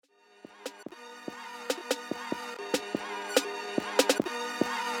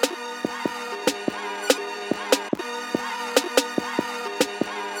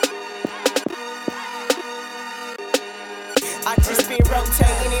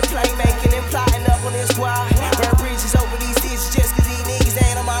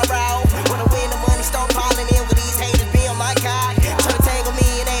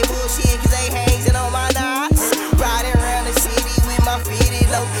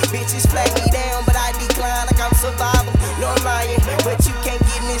Bitches flag me down, but I decline like I'm survival. No, I'm lying, but you can't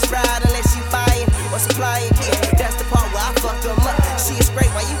get in this ride unless you buying or supplying. Yeah, that's the part where I fuck them up. She is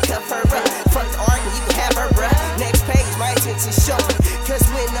great, why you cuff her up? Fuck the argument, you can have her, bruh. Next page, my attention short. Cause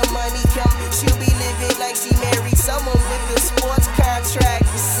when the money come, she'll be living like she married someone with a sports contract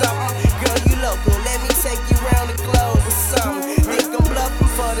or something. Girl, you local, let me take you round the globe or something. Think I'm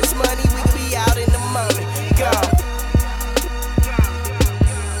bluffing for this money, we can be out in the morning. Go.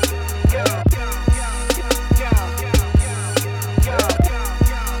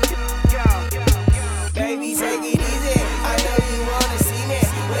 Baby, take it easy. I know you wanna see me.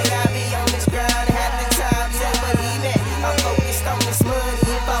 When I be on this grind, half the time you don't believe it. I'm focused on this money.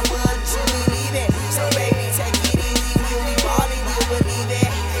 If I would, you believe it. So baby, take it easy. When we ballin', you believe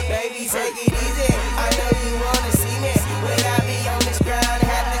it. Baby, take it easy. I know you wanna see me. When I be on this grind,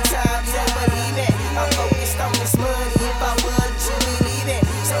 half the time you don't believe it. I'm focused on this money. If I would, you believe it.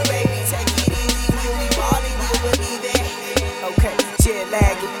 So baby, take it easy. When we ballin', you believe it. Okay, jet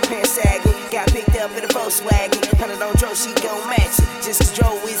lagging, pants sagging. Got picked up in a Volkswagen. 100 on Dro, she gon' match it. Just cause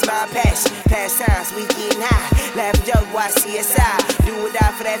Dro is my passion. Pastimes, we getting high. Laugh and joke, watch CSI. Do or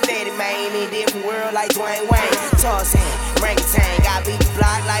die for that fatty, man. In a different world like Dwayne Wayne. Toss in, orangutan. Got beat the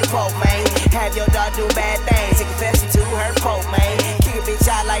block like Pope, man. Have your dog do bad things. And confession to her Pope, man. Kick a bitch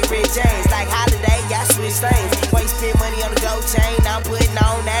out like Rick James. Like Holiday, y'all switch things. Why you spend money on the gold chain? I'm putting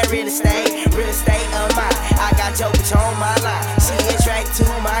on that real estate. Real estate of mine. I got your bitch on my line. She attracted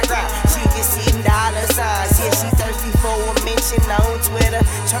to my grind. She can see dollar signs. Yeah, she thirsty for a mention on Twitter.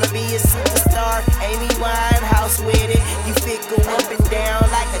 Tryna be a superstar. Amy Winehouse with it. You fit go up and down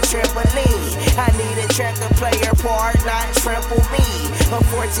like a trampoline. I need a track to play her part, not trample me.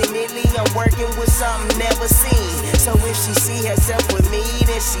 Unfortunately, I'm working with something never seen. So if she see herself with me,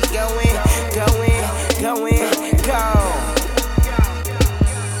 then she going, gone.